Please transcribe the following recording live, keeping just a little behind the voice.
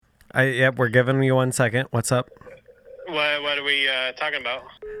Yep, we're giving you 1 second. What's up? What are we talking about?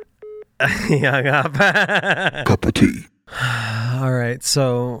 He hung up. Cup of tea. All right,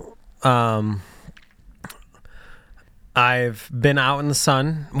 so I've been out in the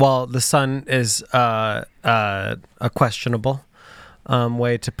sun. Well, the sun is a questionable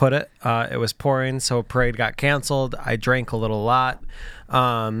way to put it. It was pouring, so a parade got canceled. I drank a little lot,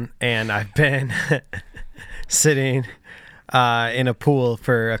 and I've been sitting in a pool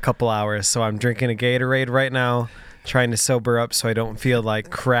for a couple hours. So I'm drinking a Gatorade right now, trying to sober up so I don't feel like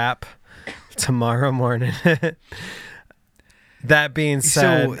crap tomorrow morning. That being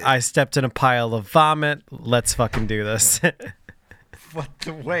said, I stepped in a pile of vomit. Let's fucking do this.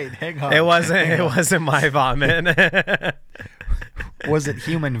 Wait, hang on. It wasn't my vomit. Was it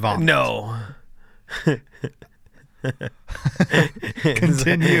human vomit? No.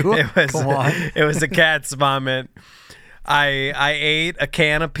 Continue. Come on. It was a cat's vomit. I ate a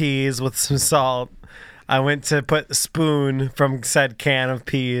can of peas with some salt. I went to put the spoon from said can of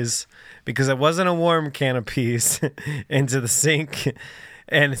peas, because it wasn't a warm can of peas, into the sink,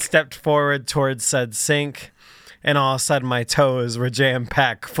 and stepped forward towards said sink, and all of a sudden my toes were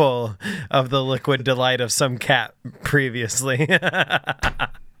jam-packed full of the liquid delight of some cat previously.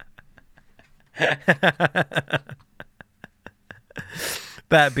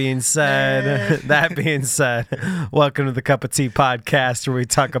 That being said, welcome to the Cup of Tea podcast, where we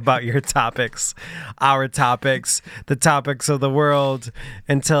talk about your topics, our topics, the topics of the world,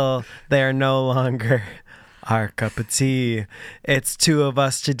 until they are no longer our cup of tea. It's two of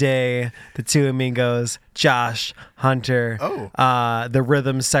us today, the two amigos, Josh, Hunter, the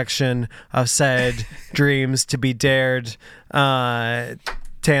rhythm section of said Dreams to be Dared.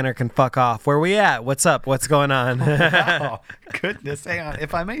 Tanner can fuck off. Where we at? What's up? What's going on? Wow. Goodness, hang on.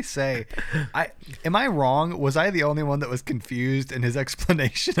 If I may say, am I wrong? Was I the only one that was confused in his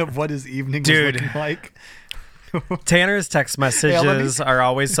explanation of what his evening was looking like? Tanner's text messages are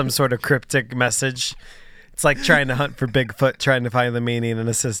always some sort of cryptic message. It's like trying to hunt for Bigfoot, trying to find the meaning in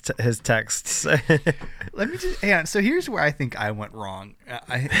his texts. Let me just hang on. So here's where I think I went wrong.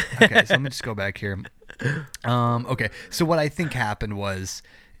 Okay, so let me just go back here. Okay, so what I think happened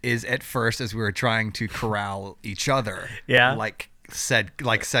is at first, as we were trying to corral each other, like said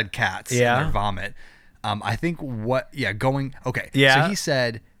cats in their vomit. I think going. Okay, so he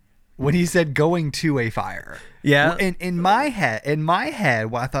said, when he said going to a fire. Yeah. In my head,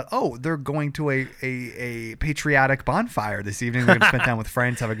 well, I thought, oh, they're going to a patriotic bonfire this evening. We're gonna spend time with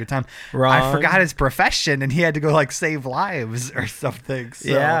friends, have a good time. Wrong. I forgot his profession, and he had to go like save lives or something.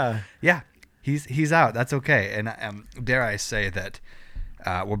 So, yeah. He's out. That's okay. And dare I say that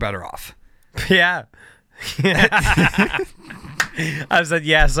we're better off. Yeah. I've said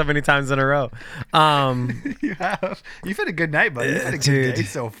so many times in a row. You have. You've had a good night, buddy. You've had a good day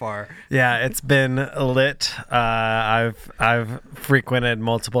so far. Yeah, it's been lit. I've frequented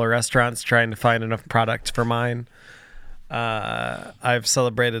multiple restaurants trying to find enough product for mine. I've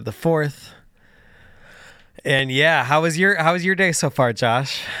celebrated the 4th. And how was your day so far,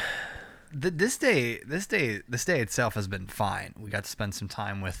 Josh? This day itself has been fine. We got to spend some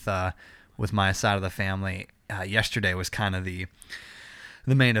time with my side of the family. Yesterday was kind of the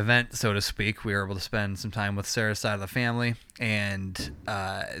main event, so to speak. We were able to spend some time with Sarah's side of the family, and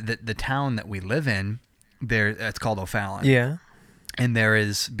the town that we live in, it's called O'Fallon. Yeah. And there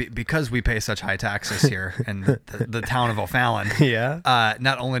is, because we pay such high taxes here in the town of O'Fallon.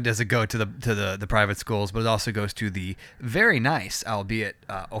 Not only does it go to the private schools, but it also goes to the very nice, albeit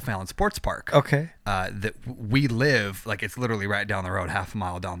O'Fallon Sports Park. Okay. That we live, like, it's literally right down the road, half a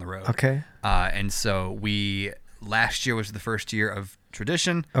mile down the road. Okay. And so last year was the first year of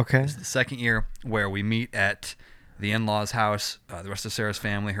tradition. Okay. This is the second year where we meet at the in-laws' house, the rest of Sarah's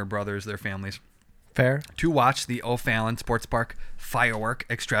family, her brothers, their families. Fair. To watch the O'Fallon Sports Park firework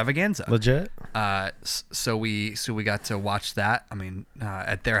extravaganza. Legit. So we got to watch that. I mean,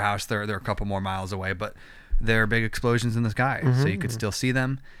 at their house, they're a couple more miles away, but there are big explosions in the sky, so you could still see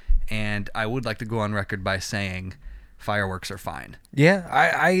them. And I would like to go on record by saying fireworks are fine. Yeah,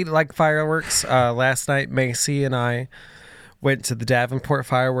 I like fireworks. Last night, Macy and I went to the Davenport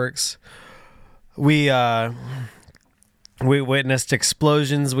fireworks. We witnessed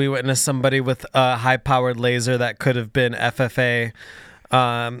explosions. We witnessed somebody with a high-powered laser that could have been FFA,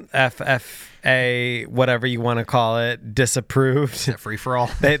 whatever you want to call it, disapproved. Is that free-for-all?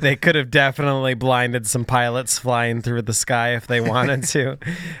 They could have definitely blinded some pilots flying through the sky if they wanted to,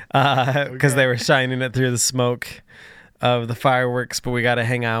 because they were shining it through the smoke of the fireworks. But we got to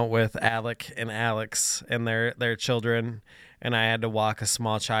hang out with Alec and Alex and their children. And I had to walk a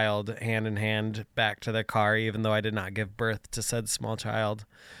small child hand in hand back to their car, even though I did not give birth to said small child.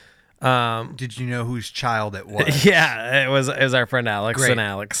 Did you know whose child it was? Yeah, it was our friend Alex Great. and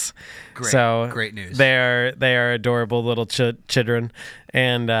Alex. Great. So Great news. They are adorable little children,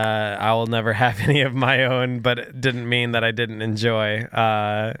 and I will never have any of my own. But it didn't mean that I didn't enjoy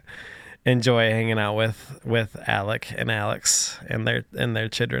hanging out with Alec and Alex and their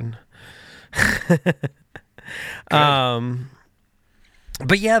children.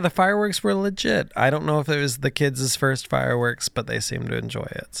 But yeah, the fireworks were legit. I don't know if it was the kids' first fireworks, but they seemed to enjoy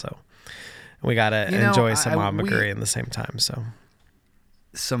it. So we got to enjoy some amaguri in the same time. So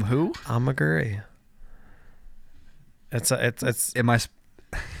some who? Amaguri. It's Am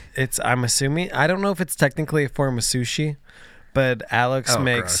I'm assuming, I don't know if it's technically a form of sushi, but Alex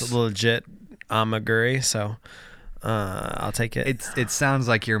makes gross. legit amaguri, so I'll take it. It sounds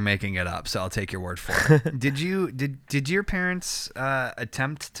like you're making it up, so I'll take your word for it. Did your parents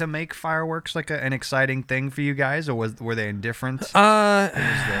attempt to make fireworks like an exciting thing for you guys, or were they indifferent? What was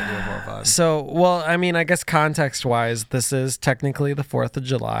the overall vibe? So, well, I mean, I guess context-wise, this is technically the 4th of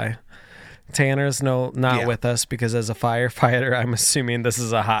July. Tanner's not with us because as a firefighter, I'm assuming this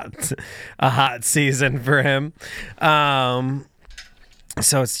is a hot season for him.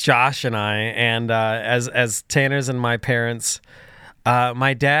 So it's Josh and I, and as Tanner's and my parents,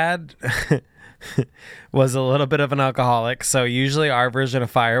 my dad was a little bit of an alcoholic, so usually our version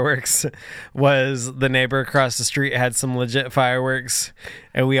of fireworks was the neighbor across the street had some legit fireworks,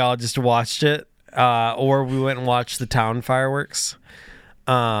 and we all just watched it, or we went and watched the town fireworks,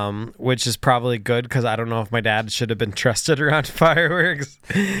 which is probably good because I don't know if my dad should have been trusted around fireworks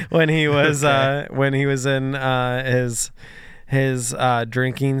when he was in his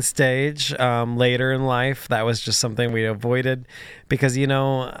drinking stage later in life. That was just something we avoided because,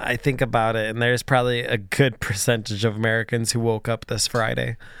 I think about it, and there's probably a good percentage of Americans who woke up this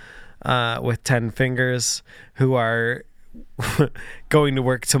Friday with 10 fingers who are going to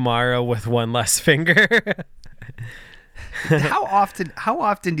work tomorrow with one less finger. How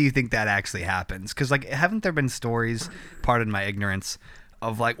often do you think that actually happens? Because haven't there been stories, pardon my ignorance,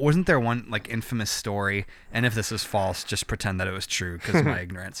 of wasn't there one infamous story, and if this is false, just pretend that it was true because of my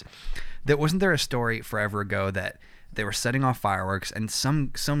ignorance, that wasn't there a story forever ago that they were setting off fireworks and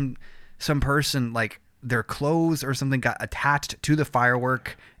some person their clothes or something got attached to the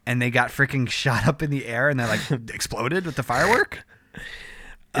firework and they got freaking shot up in the air and they exploded with the firework?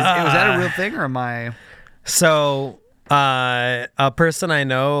 Was that a real thing, or am I? So a person I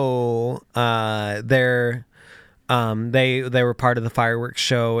know, they were part of the fireworks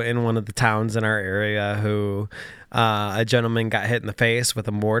show in one of the towns in our area who a gentleman got hit in the face with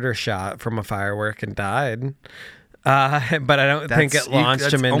a mortar shot from a firework and died. But I don't think it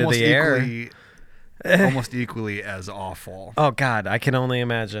launched him into the air. Almost equally as awful. Oh God, I can only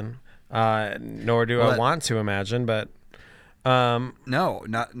imagine. Nor do I want to imagine, but no,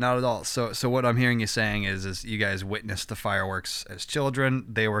 not at all. So what I'm hearing you saying is you guys witnessed the fireworks as children.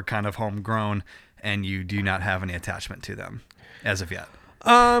 They were kind of homegrown, and you do not have any attachment to them as of yet.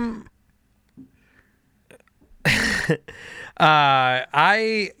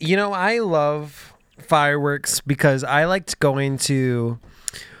 I love fireworks because I liked going to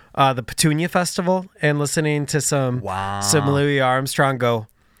the Petunia Festival and listening to some Louis Armstrong go,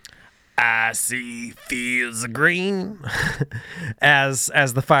 "I see fields of green," as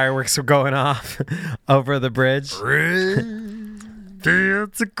the fireworks were going off over the bridge.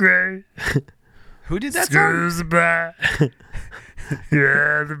 Fields of green. Who did that song? By.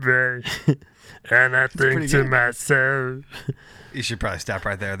 Yeah, the bird. And I think to myself, you should probably stop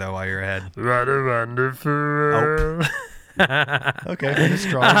right there though while you're ahead. What a wonderful world. Okay, finish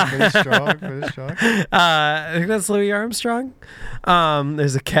strong. I think that's Louis Armstrong.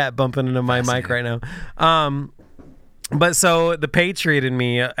 There's a cat bumping into my mic right now. But so the Patriot in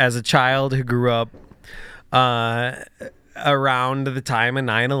me as a child who grew up around the time of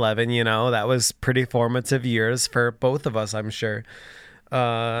 9/11, that was pretty formative years for both of us, I'm sure.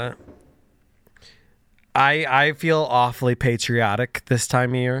 I feel awfully patriotic this time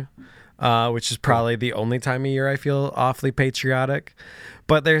of year, which is probably the only time of year I feel awfully patriotic.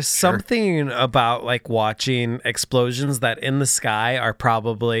 But there's something about watching explosions that in the sky are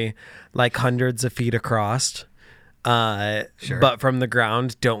probably hundreds of feet across, but from the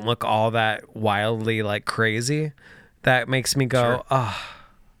ground don't look all that wildly crazy. That makes me go,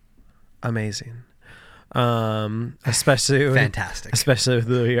 amazing. Especially fantastic, especially with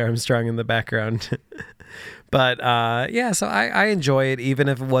Louis Armstrong in the background. But so I enjoy it even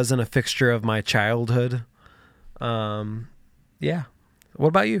if it wasn't a fixture of my childhood. Yeah. What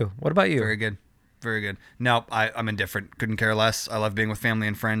about you? Very good. No, I'm indifferent. Couldn't care less. I love being with family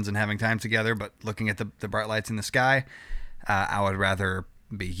and friends and having time together, but looking at the bright lights in the sky, I would rather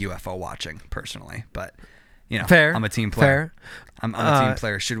be UFO watching personally, but Fair. I'm a team player. Fair. I'm a team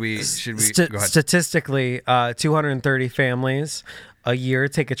player. Should we go ahead? Statistically, 230 families a year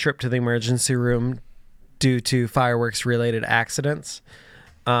take a trip to the emergency room due to fireworks related accidents.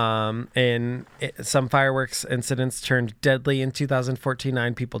 And some fireworks incidents turned deadly in 2014.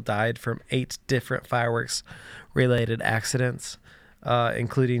 9 people died from 8 different fireworks related accidents,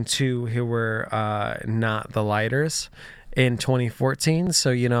 including 2 who were not the lighters in 2014.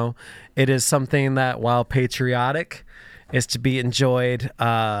 So, it is something that, while patriotic, is to be enjoyed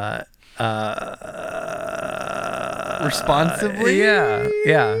responsibly. Yeah.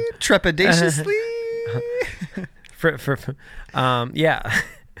 Trepidatiously. I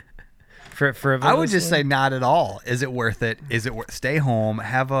would just say not at all. Is it worth it? Is it worth? Stay home.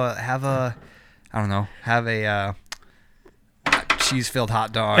 Have a I don't know. Have a cheese-filled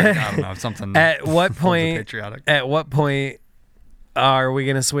hot dog. I don't know, something. At what point? Patriotic. At what point are we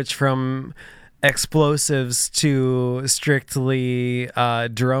gonna switch from explosives to strictly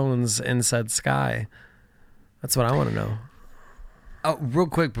drones in said sky? That's what I want to know. Oh, real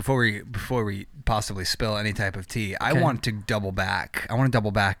quick before we possibly spill any type of tea, I want to double back. I want to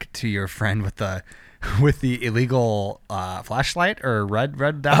double back to your friend with the illegal flashlight or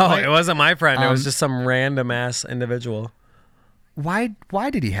red dot light. It wasn't my friend. It was just some random ass individual. Why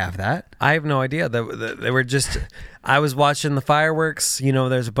did he have that? I have no idea. They were just. I was watching the fireworks.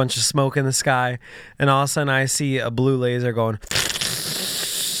 There's a bunch of smoke in the sky, and all of a sudden I see a blue laser going.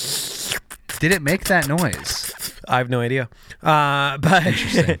 Did it make that noise? I have no idea. But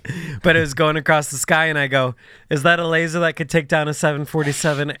but it was going across the sky, and I go, "Is that a laser that could take down a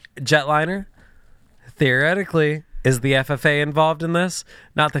 747 jetliner?" Theoretically. Is the FFA involved in this?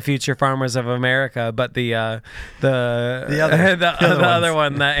 Not the Future Farmers of America, but the other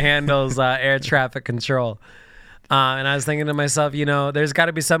one that handles air traffic control. And I was thinking to myself, there's got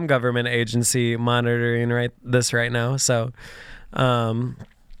to be some government agency monitoring this right now. So,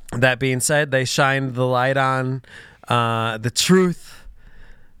 that being said, they shined the light on the truth,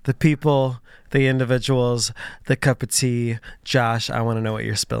 the people, the individuals, the cup of tea. Josh, I want to know what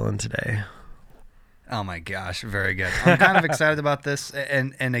you're spilling today. Oh my gosh, very good. I'm kind of excited about this,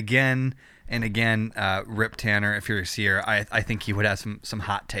 and again, Rip Tanner, if you're here, I think he would have some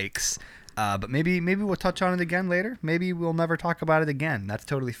hot takes, but maybe we'll touch on it again later. Maybe we'll never talk about it again. That's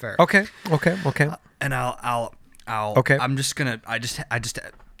totally fair. Okay. And I'll. Okay. I'm just gonna. I just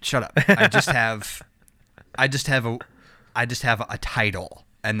shut up. I just have a title,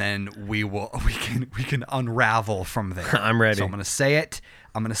 and then we can unravel from there. I'm ready. So I'm gonna say it.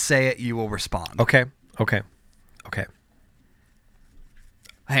 You will respond. Okay.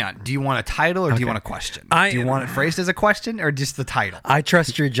 Hang on. Do you want a title or do you want a question? Do you want it phrased as a question or just the title? I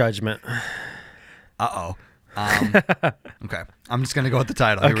trust your judgment. Uh-oh. Okay. I'm just going to go with the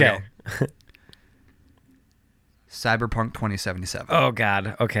title. Here we go. Cyberpunk 2077. Oh,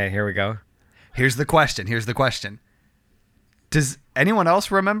 God. Okay, here we go. Here's the question. Does anyone else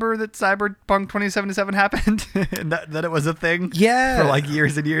remember that Cyberpunk 2077 happened? And that it was a thing? Yeah. For like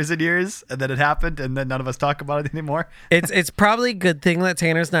years and years and years, and then it happened, and then none of us talk about it anymore? It's probably a good thing that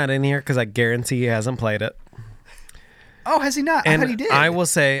Tanner's not in here, because I guarantee he hasn't played it. Oh, has he not? I thought he did. I will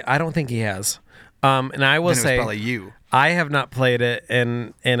say, I don't think he has. And I will then say, it was probably you. I have not played it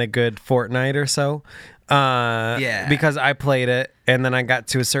in a good fortnight or so. Yeah. Because I played it, and then I got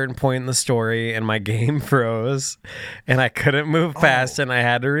to a certain point in the story, and my game froze, and I couldn't move past, and I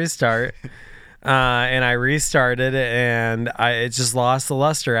had to restart. And I restarted, and it just lost the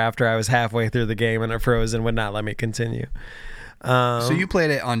luster after I was halfway through the game, and it froze and would not let me continue. So you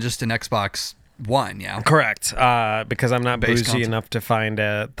played it on just an Xbox One, yeah? Correct. Because I'm not bougie console. enough to find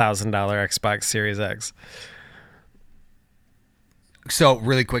a $1,000 Xbox Series X. So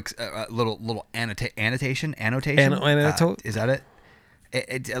really quick, little annotation. Is that it?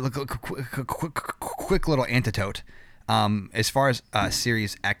 Quick little antidote. As far as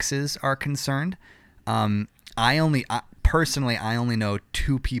Series X's are concerned, I personally only know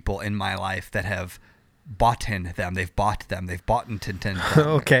 2 people in my life that have bought them. They've bought them.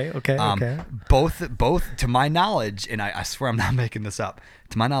 Okay. Both to my knowledge, and I swear I'm not making this up.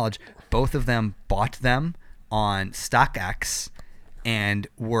 To my knowledge, both of them bought them on StockX. And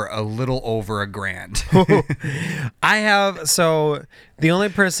were a little over $1,000. So the only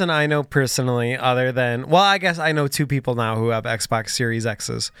person I know personally, other than, well, I guess I know 2 people now who have Xbox Series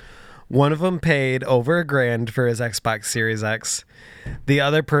X's. One of them paid over $1,000 for his Xbox Series X. The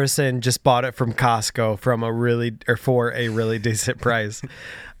other person just bought it from Costco for a really decent price.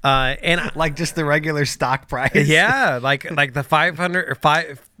 And like just the regular stock price. Yeah, like the $500 or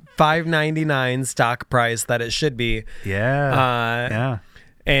 $5.99 stock price that it should be. Yeah.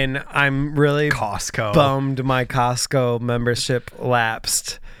 And I'm really Costco. bummed my Costco membership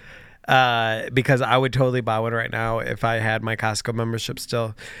lapsed because I would totally buy one right now if I had my Costco membership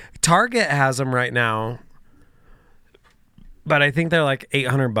still. Target has them right now, but I think they're like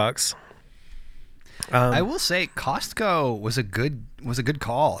 $800. I will say Costco was a good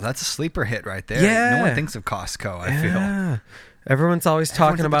call. That's a sleeper hit right there. Yeah. No one thinks of Costco, I feel. Everyone's always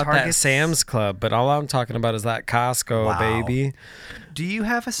talking Everyone's at the about that Targets. Sam's Club, but all I'm talking about is that Costco, Wow. baby. Do you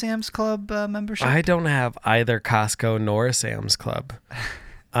have a Sam's Club membership? I don't have either Costco nor Sam's Club.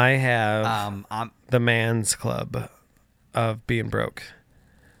 I have the man's club of being broke.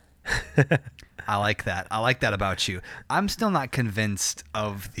 I like that. I like that about you. I'm still not convinced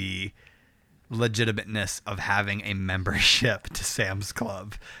of the legitimateness of having a membership to Sam's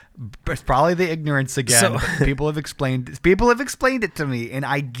Club. It's probably the ignorance again. So- But people have explained it to me, and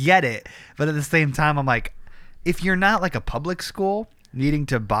I get it. But at the same time, I'm like, if you're not like a public school needing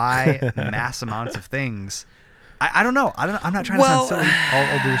to buy mass amounts of things, I don't know. I'm not trying to sound silly.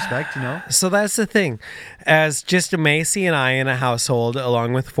 All due respect, you know. So that's the thing. As just Macy and I in a household,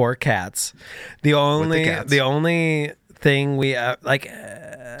 along with 4 cats, the only thing we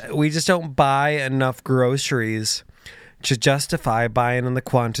we just don't buy enough groceries to justify buying in the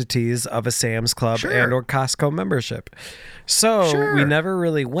quantities of a Sam's Club Sure. and or Costco membership. So Sure. we never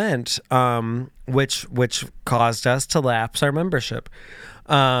really went, which caused us to lapse our membership.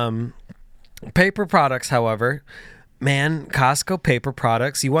 Paper products, however, man, Costco paper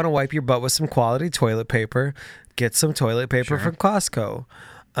products, you want to wipe your butt with some quality toilet paper, get some toilet paper from Costco.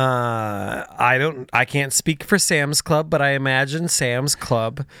 I can't speak for Sam's Club, but I imagine Sam's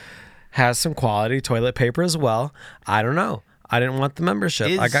Club has some quality toilet paper as well. I don't know. I didn't want the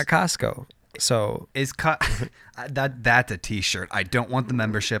membership. I got Costco. So that's a t-shirt. I don't want the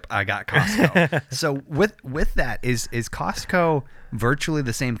membership. I got Costco. So with that, is Costco virtually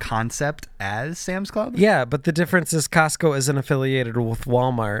the same concept as Sam's Club? yeah, but the difference is Costco isn't affiliated with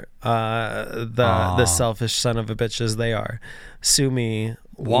Walmart. The selfish son of a bitches they are. Sue me,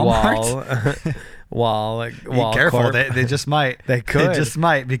 Walmart? Wall. Be careful. They just might. They could. They just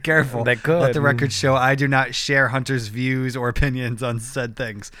might. Be careful. They could. Let the record show I do not share Hunter's views or opinions on said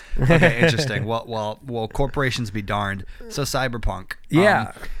things. Okay, interesting. Well, corporations be darned. So Cyberpunk.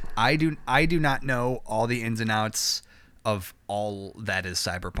 Yeah. I do not know all the ins and outs of all that is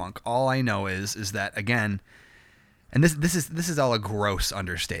Cyberpunk. All I know is that, again, and this is all a gross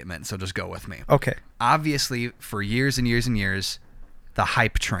understatement, so just go with me. Okay. Obviously, for years and years and years, the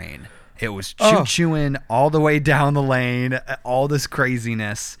hype train. It was chewing all the way down the lane, all this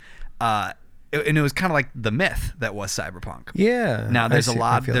craziness, and it was kind of like the myth that was Cyberpunk. Yeah. Now there's a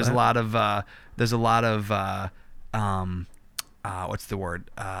lot of what's the word?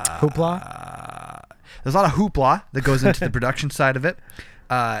 Hoopla? There's a lot of hoopla that goes into the production side of it.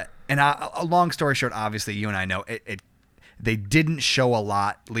 And a long story short, obviously you and I know it. They didn't show a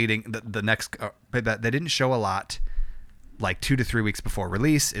lot leading the next. They didn't show a lot like 2 to 3 weeks before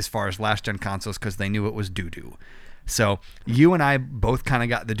release as far as last gen consoles because they knew it was doo-doo. So you and I both kind of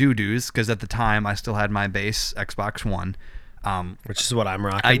got the doo-doos because at the time I still had my base Xbox One, Which is what I'm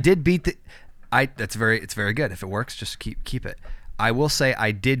rocking. I did beat it's very good. If it works, just keep it. I will say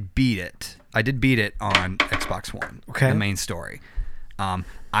I did beat it. I did beat it on Xbox One. Okay. The main story.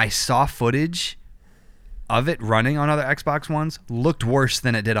 I saw footage of it running on other Xbox Ones. Looked worse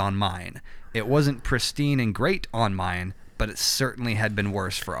than it did on mine. It wasn't pristine and great on mine, but it certainly had been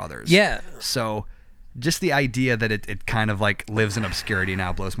worse for others. Yeah. So just the idea that it kind of like lives in obscurity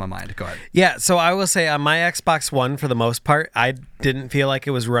now blows my mind. Go ahead. Yeah, so I will say on my Xbox One, for the most part, I didn't feel like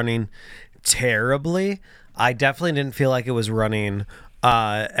it was running terribly. I definitely didn't feel like it was running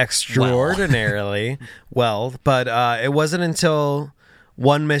extraordinarily well, but it wasn't until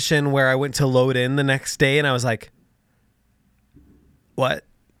one mission where I went to load in the next day and I was like, what?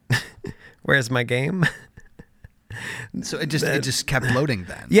 Where's my game? So it just kept loading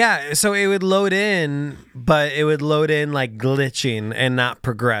then. Yeah, so it would load in, but it would load in like glitching and not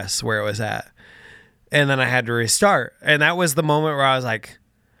progress where it was at. And then I had to restart. And that was the moment where I was like,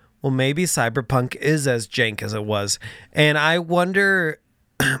 well, maybe Cyberpunk is as jank as it was. And I wonder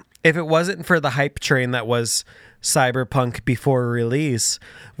if it wasn't for the hype train that was Cyberpunk before release,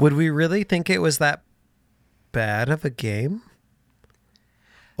 would we really think it was that bad of a game?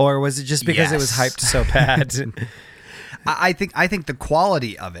 Or was it just because it was hyped so bad? I think the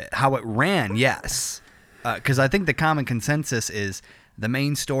quality of it, how it ran, yes. Because I think the common consensus is the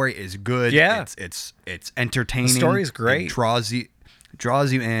main story is good. Yeah. It's entertaining. The story's great. It draws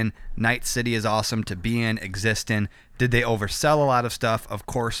you in. Night City is awesome to be in, exist in. Did they oversell a lot of stuff? Of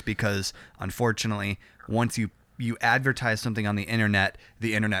course, because unfortunately, once you you advertise something on the internet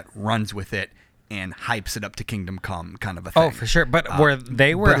runs with it and hypes it up to Kingdom Come kind of a thing. Oh, for sure. But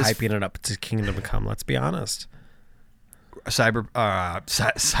they were hyping it up to Kingdom Come, let's be honest. Cyber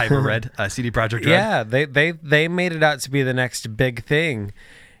Red, CD Projekt Red. Yeah, they made it out to be the next big thing.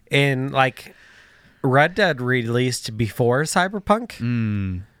 And like Red Dead released before Cyberpunk.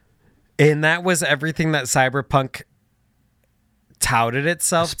 And that was everything that Cyberpunk touted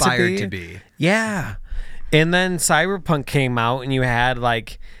itself aspired to be. Yeah. And then Cyberpunk came out and you had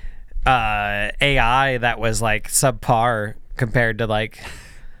like AI that was like subpar compared to like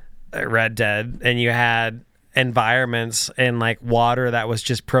Red Dead, and you had environments and like water that was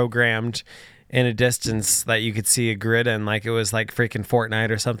just programmed in a distance that you could see a grid in, like it was like freaking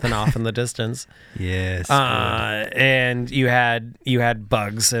Fortnite or something off in the distance. Yes. And you had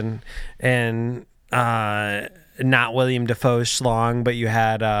bugs and not William Dafoe schlong, but you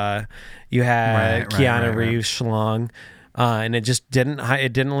had Keanu Reeves schlong. And it just didn't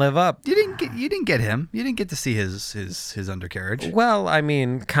live up. You didn't get him. You didn't get to see his undercarriage. Well, I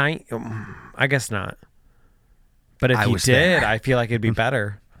mean, I guess not. But if you did, there. I feel like it'd be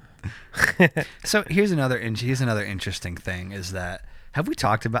better. So here's another interesting thing is that have we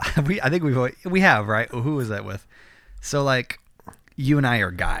talked about? I think we have, right? Who was that with? So like, you and I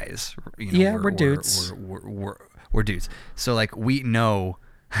are guys. You know, yeah, we're dudes. We're dudes. So like we know.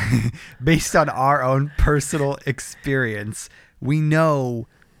 Based on our own personal experience, we know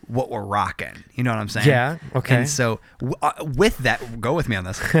what we're rocking. You know what I'm saying? Yeah. Okay. And so with that, go with me on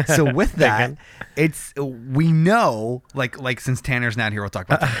this. So with that, we know like since Tanner's not here, we'll talk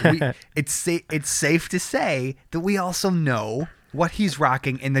about that. It's safe to say that we also know what he's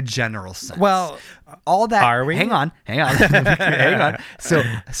rocking in the general sense. Well, all that. Are we? Hang on. Hang on.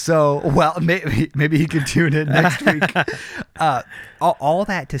 So well, maybe he can tune in next week. All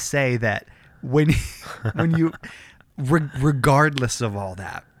that to say that when you, regardless of all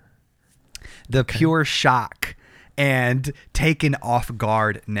that, the pure shock and taken off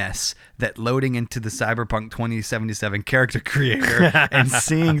guardness that loading into the Cyberpunk 2077 character creator and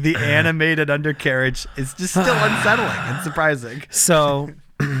seeing the animated undercarriage is just still unsettling and surprising. So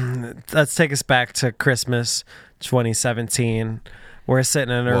let's take us back to Christmas 2017. We're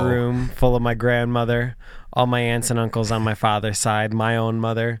sitting in a room full of my grandmother, all my aunts and uncles on my father's side, my own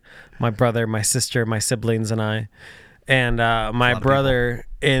mother, my brother, my sister, my siblings, and I. And my brother,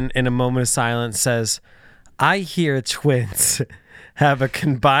 in a moment of silence, says, "I hear twins have a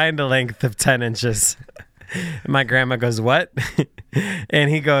combined length of 10 inches. And my grandma goes, "What?" And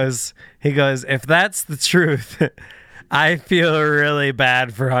he goes, "If that's the truth, I feel really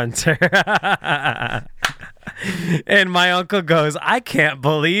bad for Hunter." And my uncle goes, "I can't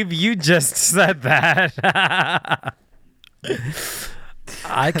believe you just said that."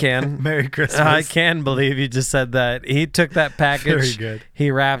 I can. Merry Christmas. I can believe you just said that. He took that package. Very good.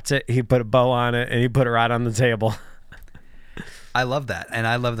 He wrapped it. He put a bow on it, and he put it right on the table. I love that, and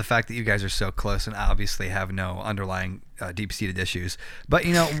I love the fact that you guys are so close and obviously have no underlying deep-seated issues. But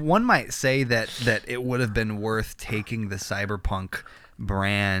you know, one might say that it would have been worth taking the Cyberpunk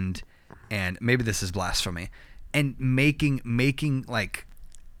brand, and maybe this is blasphemy, and making like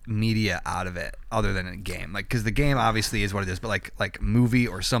media out of it other than a game, like, because the game obviously is what it is, but like movie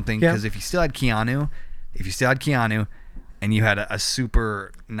or something. Because if you still had Keanu, and you had a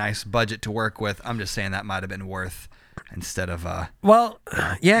super nice budget to work with, I'm just saying that might have been worth, instead of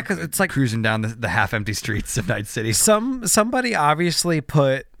because it's like cruising down the half-empty streets of Night City. Somebody obviously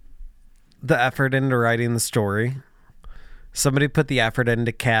put the effort into writing the story. Somebody put the effort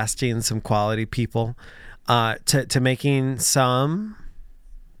into casting some quality people, to making some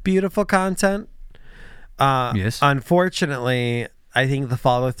beautiful content. Yes. Unfortunately, I think the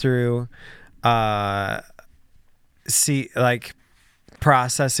follow through,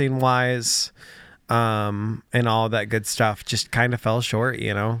 processing wise, and all that good stuff just kind of fell short,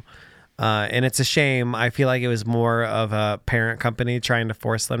 you know. And it's a shame. I feel like it was more of a parent company trying to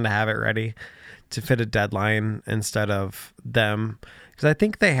force them to have it ready to fit a deadline instead of them, because I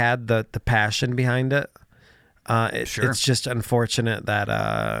think they had the passion behind it. It's just unfortunate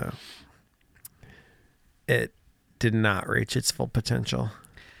that it did not reach its full potential.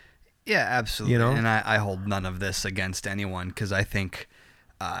 Yeah, absolutely. You know? And I hold none of this against anyone, because I think,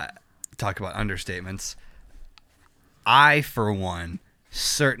 talk about understatements, I, for one,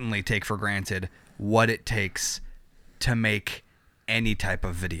 certainly take for granted what it takes to make any type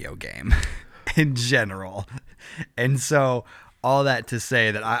of video game in general. And so all that to say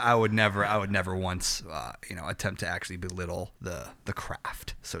that I would never once attempt to actually belittle the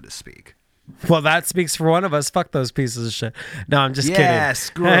craft, so to speak. Well, that speaks for one of us. Fuck those pieces of shit. No, I'm just kidding. Yeah,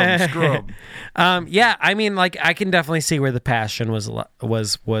 screw 'em. Yeah, I mean, like, I can definitely see where the passion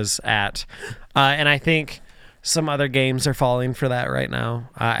was at, and I think some other games are falling for that right now.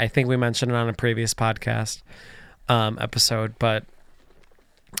 I think we mentioned it on a previous podcast episode, but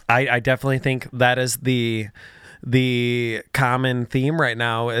I definitely think that is the common theme right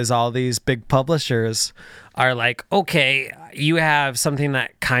now. Is all these big publishers are like, okay, you have something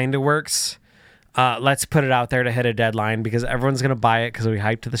that kind of works. Let's put it out there to hit a deadline because everyone's going to buy it because we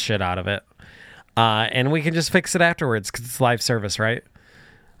hyped the shit out of it. And we can just fix it afterwards because it's live service, right?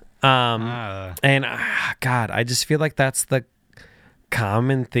 And God, I just feel like that's the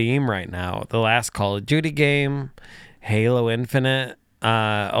common theme right now. The last Call of Duty game, Halo Infinite,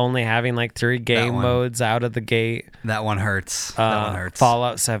 only having like 3 game modes out of the gate. That one hurts. That one hurts.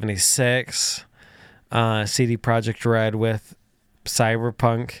 Fallout 76, CD Projekt Red with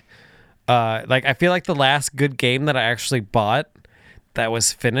Cyberpunk. Like, I feel like the last good game that I actually bought that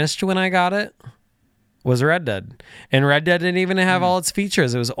was finished when I got it was Red Dead. And Red Dead didn't even have all its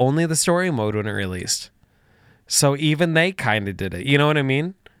features. It was only the story mode when it released. So even they kind of did it. You know what I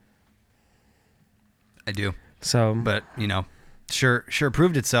mean? I do. So, but, sure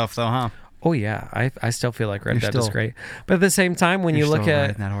proved itself, though, huh? Oh, yeah. I still feel like Red Dead is great. But at the same time, when you look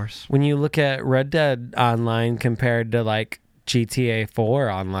at Red Dead Online compared to, like, GTA 4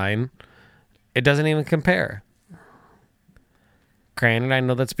 Online, it doesn't even compare. Granted, I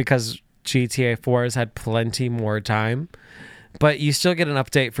know that's because GTA 4 has had plenty more time, but you still get an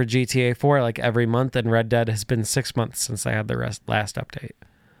update for GTA 4 like every month, and Red Dead has been 6 months since I had the last update.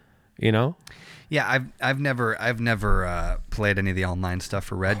 You know? Yeah, I've never played any of the online stuff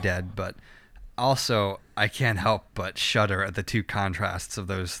for Red Dead, but also I can't help but shudder at the two contrasts of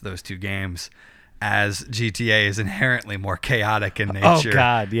those two games, as GTA is inherently more chaotic in nature. Oh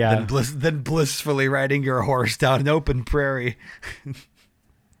God, yeah. Than blissfully riding your horse down an open prairie.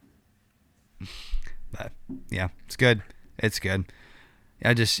 But yeah, it's good. It's good.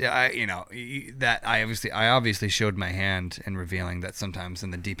 I obviously showed my hand in revealing that sometimes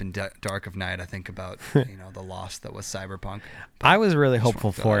in the deep and dark of night I think about the loss that was Cyberpunk. I was really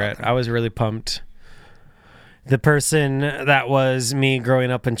hopeful for it. I was really pumped. The person that was me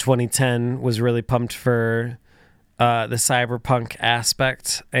growing up in 2010 was really pumped for the Cyberpunk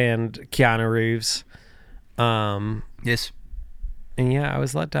aspect and Keanu Reeves. Yes. And yeah, I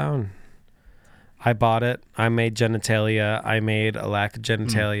was let down. I bought it. I made genitalia. I made a lack of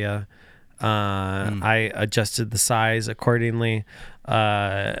genitalia. I adjusted the size accordingly,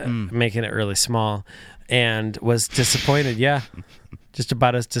 making it really small, and was disappointed. Yeah, just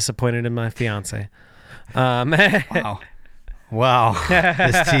about as disappointed in my fiance. Wow.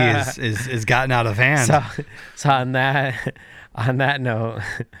 This tea is gotten out of hand. So on that note,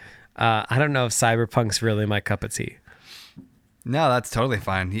 I don't know if Cyberpunk's really my cup of tea. No, that's totally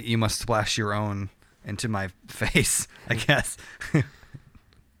fine. You must splash your own into my face, I guess.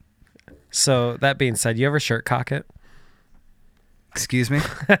 So that being said, you ever shirt cock it? Excuse me?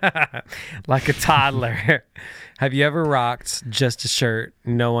 Like a toddler. Have you ever rocked just a shirt,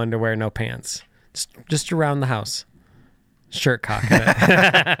 no underwear, no pants? Just around the house. Shirt cocking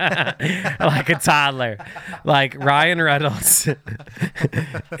it. Like a toddler. Like Ryan Reynolds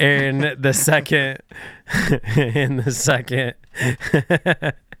in the second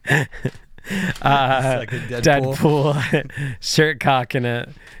Deadpool shirt cocking it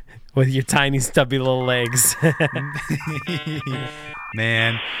with your tiny stubby little legs.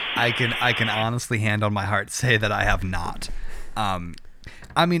 Man, I can honestly hand on my heart say that I have not.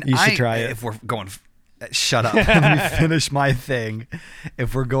 I mean, you should try it. If we're going, shut up. Let me finish my thing.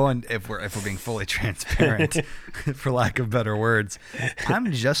 If we're being fully transparent, for lack of better words,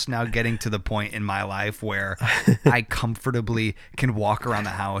 I'm just now getting to the point in my life where I comfortably can walk around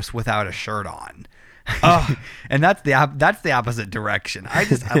the house without a shirt on. Oh. And that's the opposite direction. I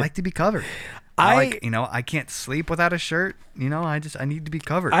like to be covered. I can't sleep without a shirt. I need to be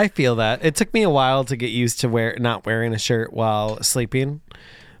covered. I feel that. It took me a while to get used to not wearing a shirt while sleeping.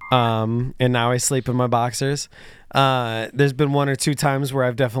 And now I sleep in my boxers. There's been 1 or 2 times where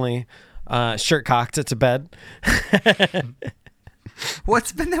I've definitely shirt cocked it to bed.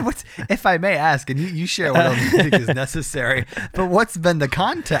 What's if I may ask, and you share what else you think is necessary, but what's been the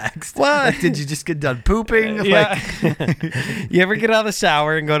context? What? Like, did you just get done pooping? Yeah. You ever get out of the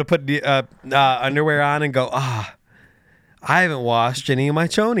shower and go to put the underwear on and go, I haven't washed any of my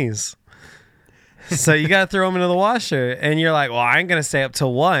chonies. So you got to throw them into the washer, and you're like, well, I ain't going to stay up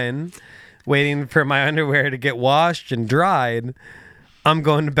till 1 waiting for my underwear to get washed and dried. I'm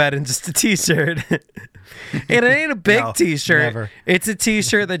going to bed in just a t-shirt. And it ain't a big No, t-shirt. never. It's a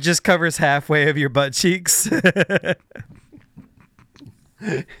t-shirt that just covers halfway of your butt cheeks.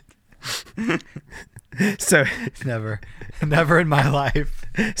 So Never in my life.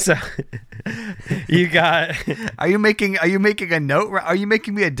 So you got Are you making a note? Are you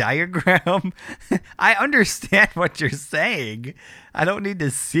making me a diagram? I understand what you're saying. I don't need to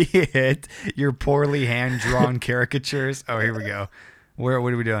see it. Your poorly hand-drawn caricatures. Oh, here we go. What are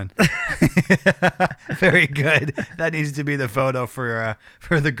we doing? Very good. That needs to be the photo for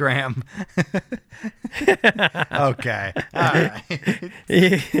the gram. Okay. All right.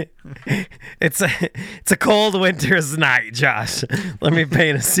 it's a cold winter's night, Josh. Let me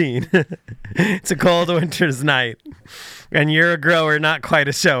paint a scene. It's a cold winter's night, and you're a grower, not quite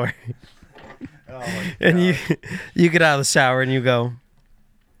a shower. Oh my God. And you get out of the shower and you go,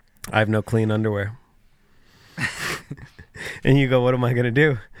 I have no clean underwear. And you go, what am I going to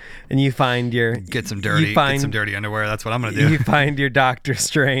do? And you find your... Get some dirty underwear. That's what I'm going to do. You find your Doctor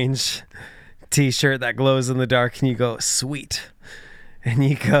Strange t-shirt that glows in the dark and you go, sweet. And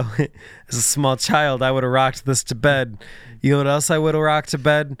you go, as a small child, I would have rocked this to bed. You know what else I would have rocked to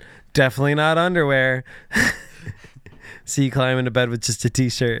bed? Definitely not underwear. So you climb into bed with just a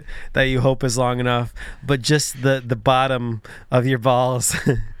t-shirt that you hope is long enough, but just the bottom of your balls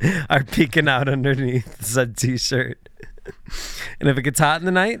are peeking out underneath said t-shirt. And if it gets hot in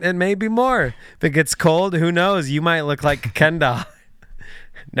the night, it may be more. If it gets cold, who knows? You might look like a Ken doll.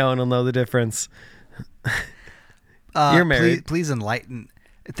 No one will know the difference. You're married. Please enlighten.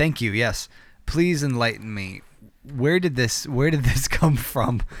 Thank you. Yes. Please enlighten me. Where did this come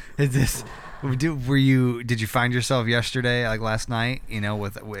from? Did you find yourself yesterday, like last night, you know,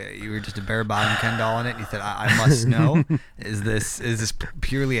 with you were just a bare bottom Ken doll in it? You said, I must know. Is this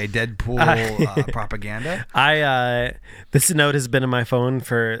purely a Deadpool propaganda? This note has been in my phone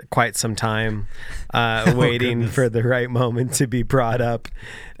for quite some time, waiting for the right moment to be brought up,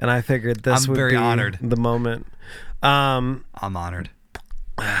 and I figured this would be honored. The moment. I'm honored.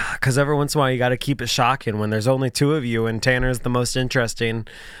 Because every once in a while you got to keep it shocking when there's only two of you, and Tanner's the most interesting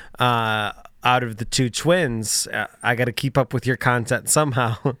out of the two twins. I got to keep up with your content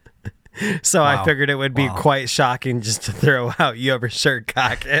somehow. So Wow. I figured it would be quite shocking just to throw out "you have a shirt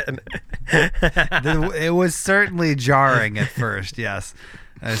cock" in. It was certainly jarring at first. Yes,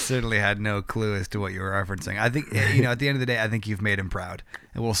 I certainly had no clue as to what you were referencing. I think at the end of the day, I think you've made him proud,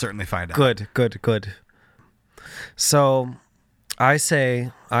 and we'll certainly find out. Good. So I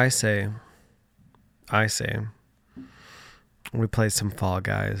say, we play some Fall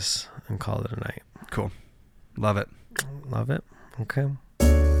Guys and call it a night. Cool. Love it. Love it. Okay.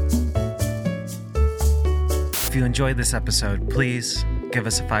 If you enjoyed this episode, please give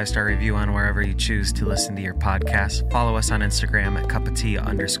us a 5-star review on wherever you choose to listen to your podcast. Follow us on Instagram at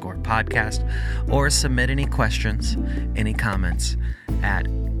cupoftea_podcast, or submit any questions, any comments at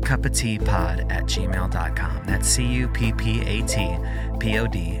cupofteapod@gmail.com. That's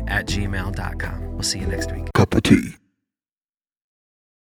CUPPATPOD @gmail.com. We'll see you next week. Cup of tea.